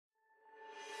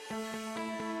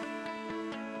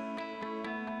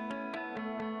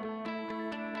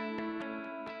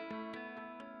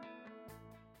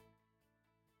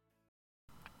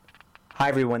Hi,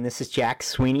 everyone. This is Jack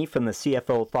Sweeney from the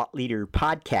CFO Thought Leader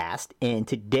podcast, and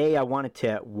today I wanted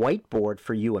to whiteboard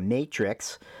for you a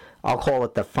matrix. I'll call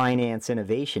it the Finance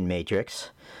Innovation Matrix.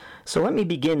 So let me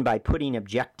begin by putting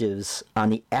objectives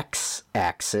on the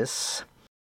x-axis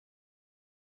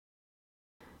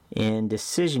and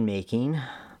decision-making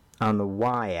on the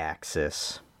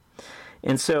y-axis.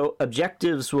 And so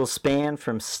objectives will span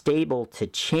from stable to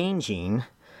changing.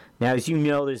 Now, as you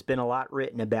know, there's been a lot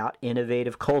written about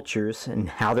innovative cultures and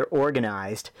how they're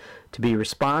organized to be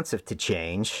responsive to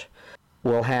change.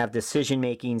 We'll have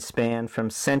decision-making span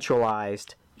from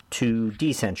centralized to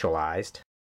decentralized.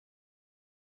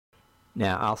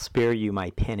 Now, I'll spare you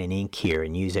my pen and ink here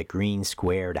and use a green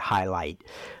square to highlight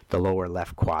the lower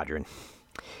left quadrant.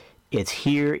 It's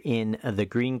here in the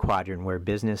green quadrant where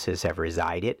businesses have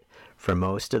resided for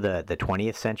most of the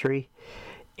 20th century.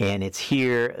 And it's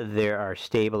here there are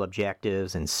stable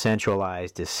objectives and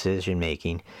centralized decision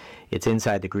making. It's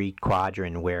inside the green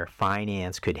quadrant where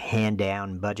finance could hand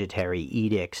down budgetary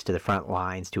edicts to the front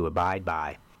lines to abide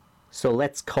by. So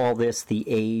let's call this the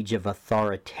age of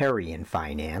authoritarian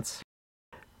finance.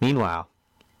 Meanwhile,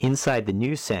 inside the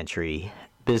new century,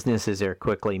 businesses are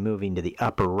quickly moving to the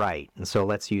upper right. And so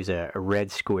let's use a red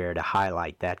square to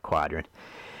highlight that quadrant.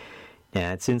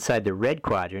 Now, it's inside the red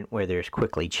quadrant where there's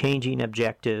quickly changing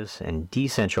objectives and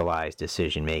decentralized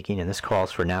decision-making, and this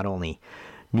calls for not only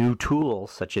new tools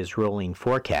such as rolling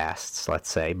forecasts, let's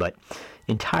say, but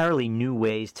entirely new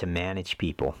ways to manage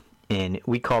people. And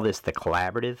we call this the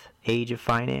collaborative age of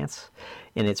finance,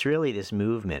 and it's really this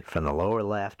movement from the lower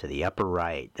left to the upper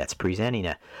right that's presenting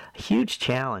a huge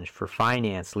challenge for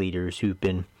finance leaders who've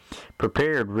been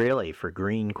prepared really for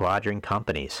green quadrant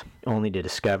companies, only to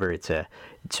discover it's a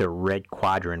red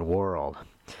quadrant world.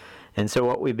 And so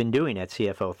what we've been doing at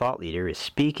CFO Thought Leader is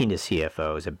speaking to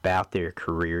CFOs about their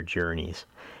career journeys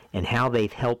and how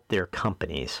they've helped their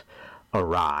companies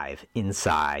arrive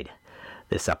inside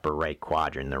this upper right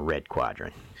quadrant, the red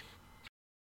quadrant.